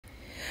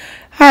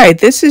Hi,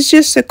 this is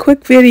just a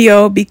quick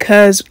video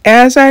because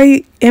as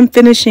I am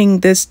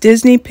finishing this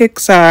Disney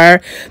Pixar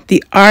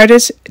The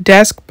Artist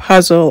Desk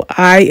puzzle,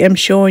 I am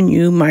showing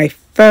you my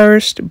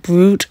first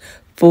brute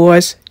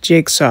force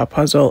jigsaw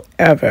puzzle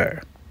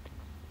ever.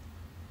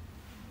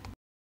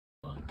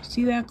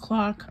 See that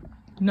clock?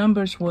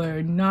 Numbers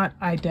were not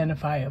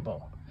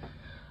identifiable.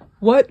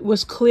 What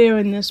was clear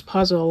in this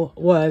puzzle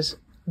was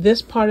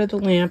this part of the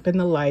lamp and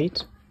the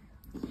light,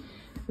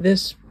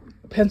 this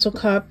pencil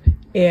cup,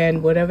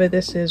 and whatever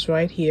this is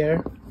right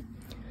here.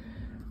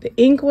 The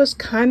ink was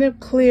kind of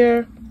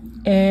clear,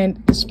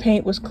 and this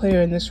paint was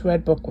clear, and this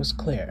red book was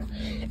clear.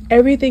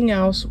 Everything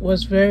else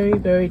was very,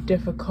 very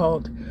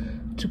difficult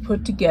to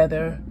put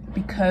together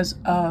because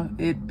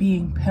of it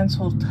being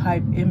pencil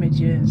type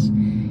images,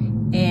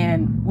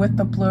 and with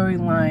the blurry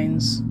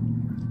lines,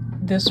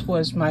 this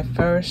was my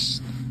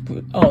first,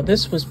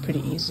 this was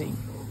pretty easy.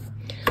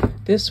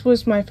 This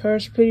was my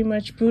first pretty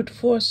much brute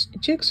force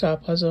jigsaw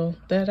puzzle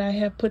that I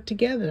have put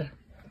together.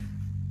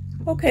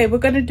 Okay, we're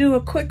going to do a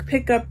quick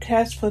pickup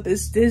test for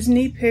this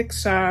Disney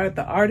Pixar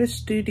The Artist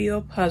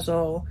Studio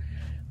puzzle,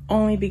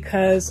 only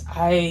because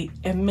I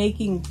am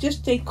making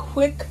just a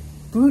quick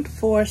brute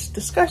force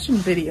discussion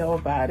video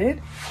about it.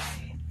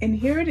 And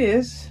here it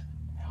is,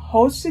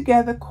 holds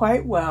together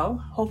quite well.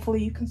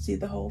 Hopefully you can see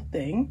the whole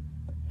thing.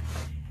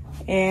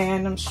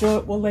 And I'm sure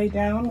it will lay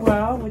down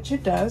well, which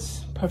it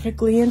does,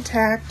 perfectly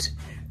intact.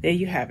 There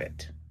you have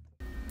it.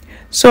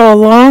 So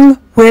along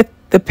with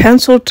the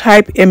pencil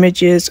type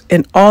images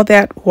and all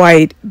that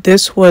white,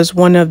 this was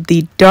one of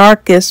the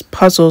darkest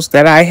puzzles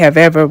that I have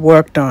ever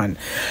worked on.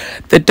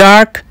 The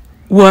dark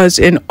was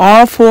in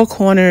all four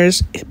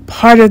corners,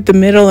 part of the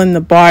middle and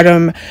the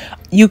bottom.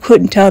 You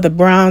couldn't tell the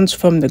browns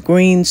from the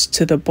greens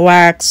to the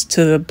blacks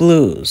to the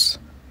blues.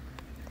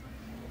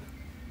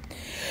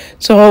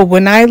 So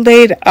when I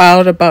laid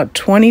out about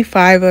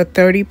 25 or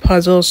 30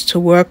 puzzles to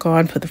work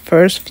on for the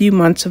first few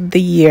months of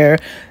the year,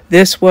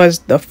 this was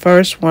the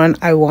first one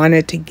I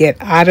wanted to get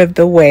out of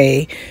the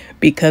way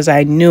because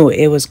I knew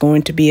it was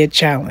going to be a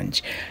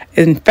challenge.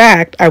 In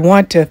fact, I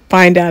want to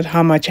find out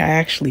how much I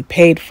actually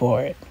paid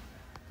for it.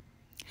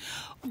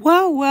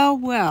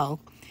 Well.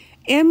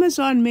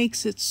 Amazon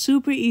makes it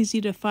super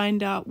easy to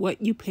find out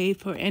what you pay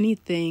for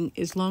anything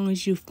as long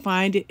as you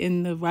find it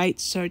in the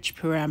right search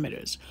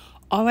parameters.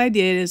 All I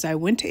did is I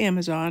went to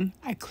Amazon,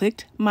 I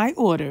clicked my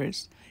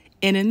orders,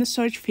 and in the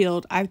search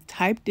field, I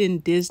typed in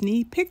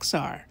Disney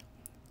Pixar.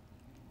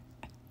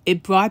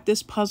 It brought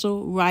this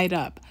puzzle right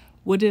up.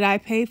 What did I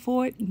pay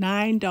for it?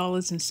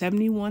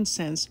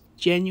 $9.71,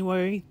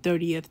 January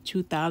 30th,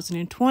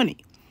 2020.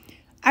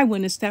 I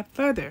went a step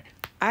further.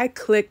 I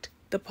clicked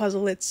the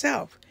puzzle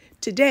itself.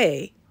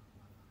 Today,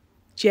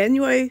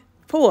 January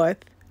 4th,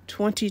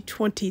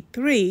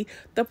 2023,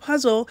 the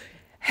puzzle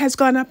has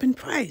gone up in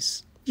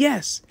price.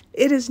 Yes,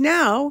 it is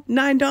now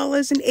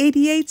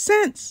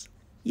 $9.88.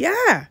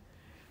 Yeah.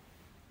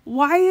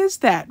 Why is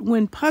that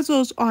when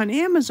puzzles on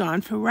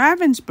Amazon for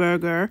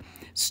Ravensburger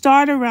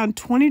start around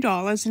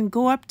 $20 and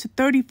go up to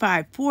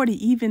 $35, $40,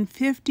 even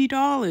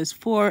 $50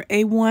 for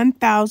a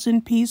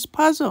 1,000-piece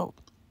puzzle?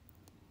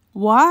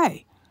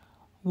 Why?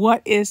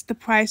 What is the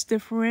price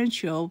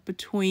differential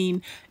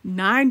between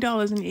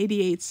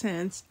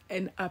 $9.88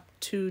 and up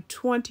to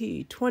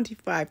 $20,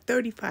 $25,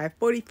 $35,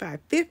 $45,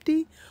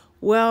 $50?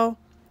 Well,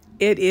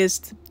 it is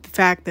the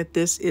fact that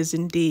this is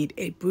indeed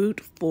a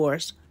brute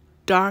force,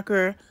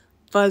 darker,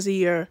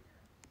 fuzzier,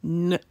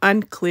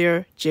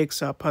 unclear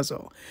jigsaw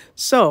puzzle.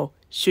 So,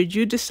 should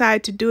you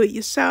decide to do it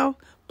yourself,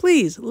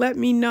 please let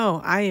me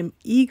know. I am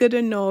eager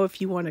to know. If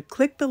you want to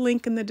click the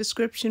link in the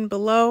description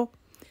below,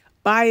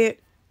 buy it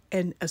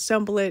and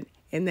assemble it,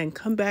 and then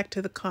come back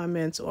to the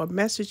comments or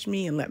message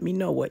me and let me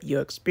know what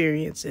your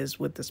experience is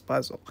with this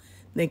puzzle.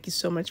 Thank you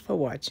so much for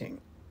watching.